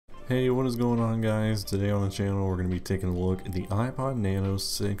Hey, what is going on, guys? Today on the channel we're going to be taking a look at the iPod Nano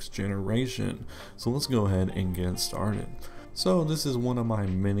 6th generation. So let's go ahead and get started. So this is one of my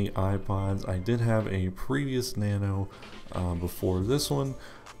mini iPods. I did have a previous Nano before this one,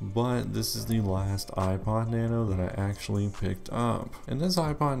 but this is the last iPod Nano that I actually picked up. And this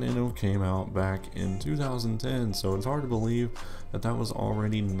iPod Nano came out back in 2010, so it's hard to believe that that was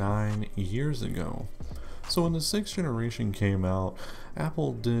already 9 years ago. So when the 6th generation came out,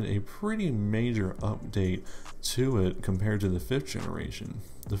 Apple did a pretty major update to it compared to the 5th generation.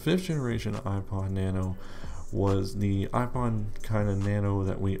 The 5th generation iPod Nano was the iPod kind of Nano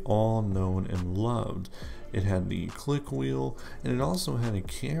that we all known and loved. It had the click wheel, and it also had a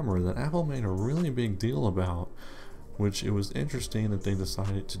camera that Apple made a really big deal about, which it was interesting that they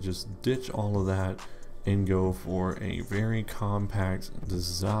decided to just ditch all of that and go for a very compact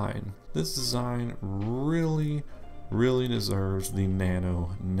design. This design really deserves the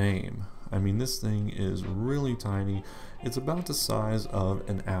Nano name. I mean, this thing is really tiny. It's about the size of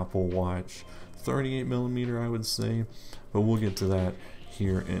an Apple Watch, 38mm I would say, but we'll get to that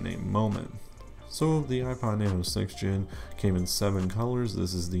here in a moment. So the iPod Nano 6th Gen came in 7 colors.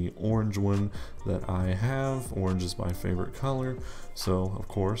 This is the orange one that I have. Orange is my favorite color, so of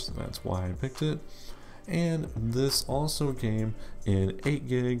course that's why I picked it. And this also came in 8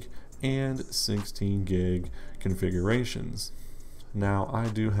 gig and 16 gig configurations. Now I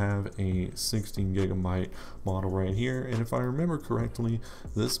do have a 16 gigabyte model right here, and if I remember correctly,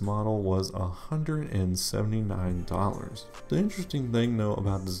 this model was $179. The interesting thing though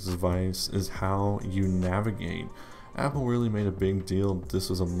about this device is how you navigate. Apple really made a big deal that this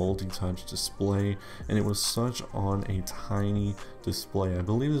was a multi-touch display, and it was such on a tiny display. I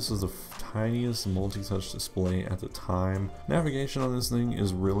believe this was the tiniest multi-touch display at the time. Navigation on this thing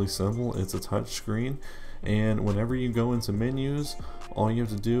is really simple. It's a touch screen, and whenever you go into menus, all you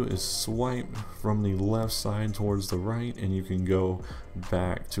have to do is swipe from the left side towards the right, and you can go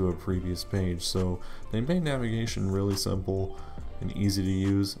back to a previous page. So they made navigation really simple and easy to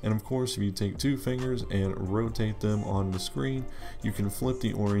use. And of course, if you take 2 fingers and rotate them on the screen, you can flip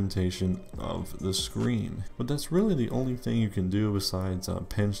the orientation of the screen. But that's really the only thing you can do besides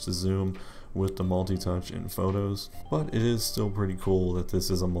pinch to zoom with the multi-touch in photos. But it is still pretty cool that this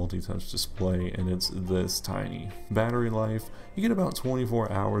is a multi-touch display and it's this tiny. Battery life, you get about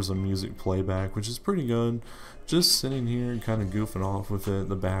 24 hours of music playback, which is pretty good. Just sitting here and kind of goofing off with it,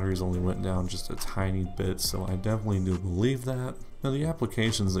 the batteries only went down just a tiny bit, so I definitely do believe that. Now the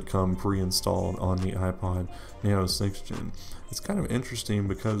applications that come pre-installed on the iPod Nano 6th Gen, it's kind of interesting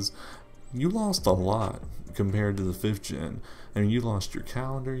because you lost a lot compared to the 5th Gen. I mean, you lost your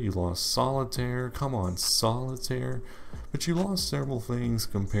calendar, you lost solitaire, come on, solitaire, but you lost several things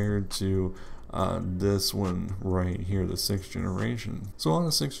compared to this one right here, the 6th generation. So on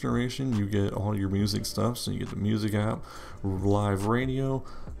the 6th generation, you get all your music stuff, so you get the music app, live radio,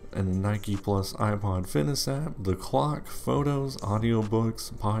 and the Nike Plus iPod Fitness app, the clock, photos,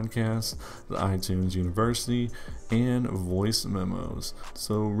 audiobooks, podcasts, the iTunes University, and voice memos.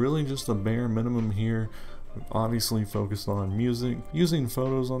 So really just the bare minimum here. Obviously focused on music. Using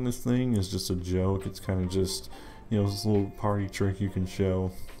photos on this thing is just a joke. It's kind of just, you know, this little party trick you can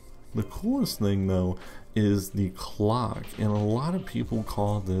show. The coolest thing though is the clock, and a lot of people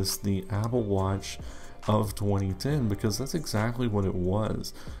call this the Apple Watch of 2010 because that's exactly what it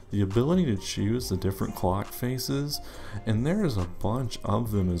was. The ability to choose the different clock faces, and there's a bunch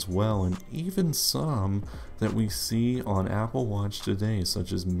of them as well, and even some that we see on Apple Watch today,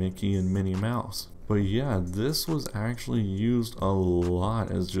 such as Mickey and Minnie Mouse. But yeah, this was actually used a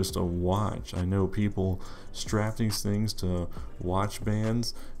lot as just a watch. I know people strap these things to watch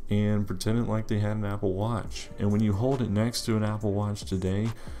bands and pretended like they had an Apple Watch. And when you hold it next to an Apple Watch today,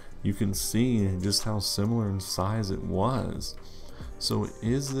 you can see just how similar in size it was. So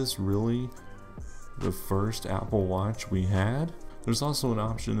is this really the first Apple Watch we had? There's also an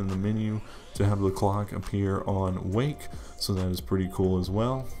option in the menu to have the clock appear on wake, so that is pretty cool as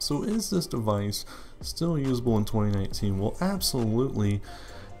well. So is this device still usable in 2019? Well, absolutely,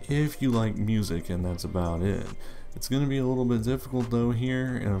 if you like music, and that's about it. It's going to be a little bit difficult though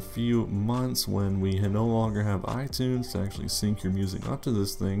here in a few months when we no longer have iTunes to actually sync your music up to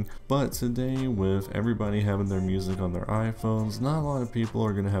this thing. But today, with everybody having their music on their iPhones, not a lot of people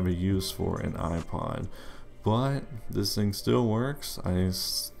are going to have a use for an iPod. But this thing still works. I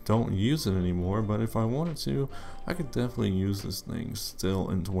don't use it anymore, but if I wanted to, I could definitely use this thing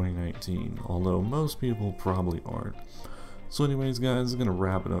still in 2019, although most people probably aren't. So anyways guys, I'm going to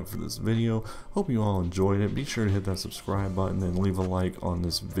wrap it up for this video. Hope you all enjoyed it. Be sure to hit that subscribe button and leave a like on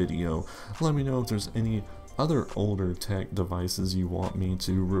this video. Let me know if there's any other older tech devices you want me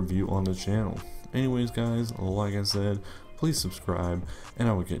to review on the channel. Anyways guys, like I said, please subscribe, and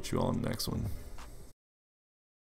I will catch you all in the next one.